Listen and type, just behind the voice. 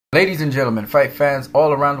Ladies and gentlemen, fight fans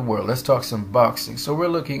all around the world, let's talk some boxing. So we're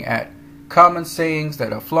looking at common sayings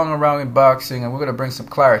that are flung around in boxing, and we're going to bring some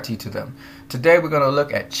clarity to them. Today we're going to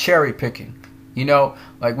look at cherry picking. You know,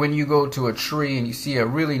 like when you go to a tree and you see a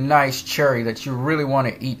really nice cherry that you really want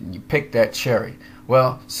to eat and you pick that cherry.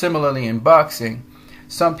 Well, similarly in boxing,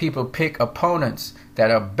 some people pick opponents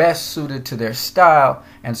that are best suited to their style,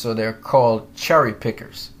 and so they're called cherry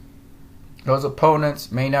pickers. Those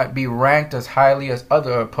opponents may not be ranked as highly as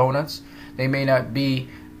other opponents. They may not be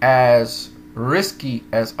as risky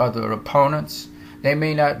as other opponents. They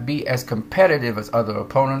may not be as competitive as other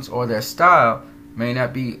opponents, or their style may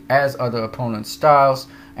not be as other opponents' styles,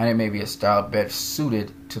 and it may be a style better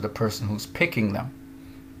suited to the person who's picking them.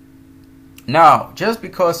 Now, just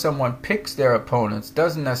because someone picks their opponents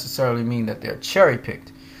doesn't necessarily mean that they're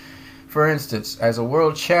cherry-picked. For instance, as a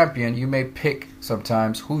world champion, you may pick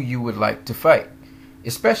sometimes who you would like to fight,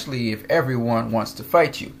 especially if everyone wants to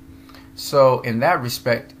fight you. So in that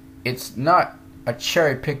respect, it's not a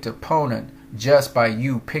cherry-picked opponent just by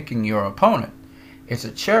you picking your opponent. It's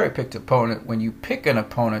a cherry-picked opponent when you pick an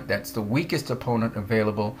opponent that's the weakest opponent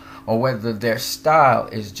available, or whether their style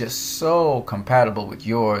is just so compatible with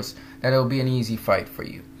yours that it'll be an easy fight for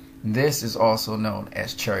you. This is also known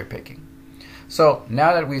as cherry-picking. So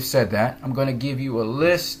now that we've said that, I'm going to give you a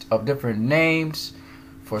list of different names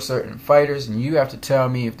for certain fighters, and you have to tell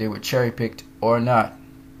me if they were cherry-picked or not.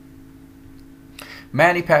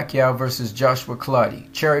 Manny Pacquiao versus Joshua Clottey.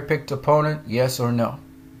 Cherry-picked opponent, yes or no?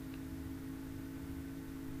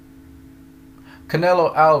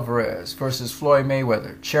 Canelo Alvarez versus Floyd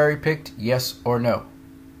Mayweather. Cherry-picked, yes or no?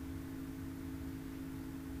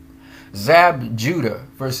 Zab Judah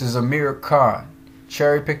versus Amir Khan.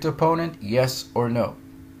 Cherry-picked opponent, yes or no?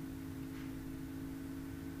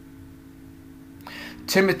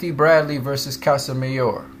 Timothy Bradley versus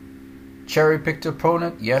Casamayor. Cherry-picked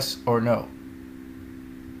opponent, yes or no?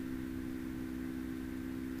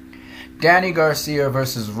 Danny Garcia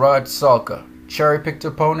versus Rod Salka. Cherry-picked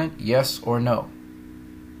opponent, yes or no?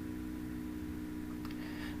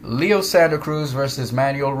 Leo Santa Cruz versus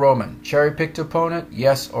Manuel Roman. Cherry-picked opponent,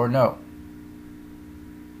 yes or no?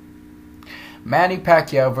 Manny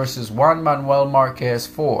Pacquiao versus Juan Manuel Marquez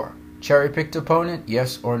 4. Cherry-picked opponent,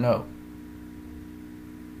 yes or no?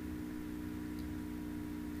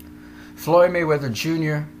 Floyd Mayweather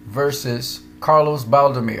Jr. versus Carlos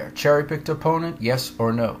Baldomir. Cherry-picked opponent, yes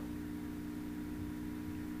or no?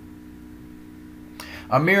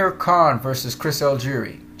 Amir Khan versus Chris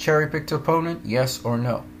Algieri. Cherry-picked opponent, yes or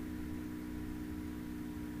no?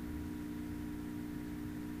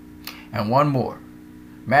 And one more.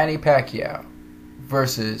 Manny Pacquiao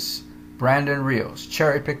versus Brandon Rios.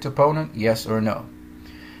 Cherry-picked opponent, yes or no?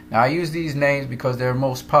 Now, I use these names because they're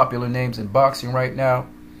most popular names in boxing right now.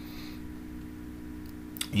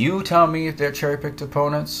 You tell me if they're cherry-picked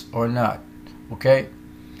opponents or not, okay?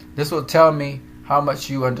 This will tell me how much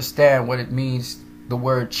you understand what it means, the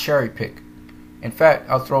word cherry-pick. In fact,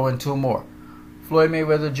 I'll throw in two more. Floyd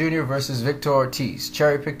Mayweather Jr. versus Victor Ortiz.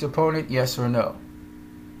 Cherry-picked opponent, yes or no?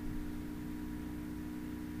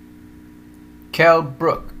 Kell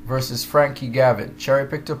Brook versus Frankie Gavin.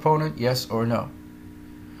 Cherry-picked opponent, yes or no?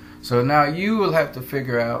 So now you will have to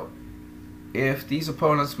figure out if these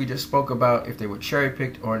opponents we just spoke about, if they were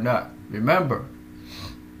cherry-picked or not. Remember,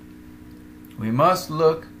 we must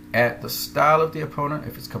look at the style of the opponent,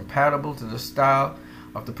 if it's compatible to the style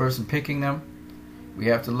of the person picking them. We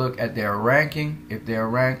have to look at their ranking, if they're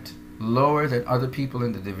ranked lower than other people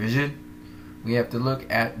in the division. We have to look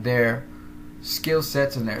at their skill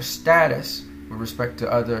sets and their status with respect to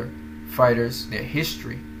other fighters, their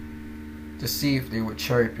history, to see if they were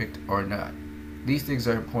cherry-picked or not. These things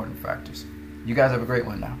are important factors. You guys have a great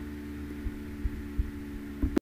one now.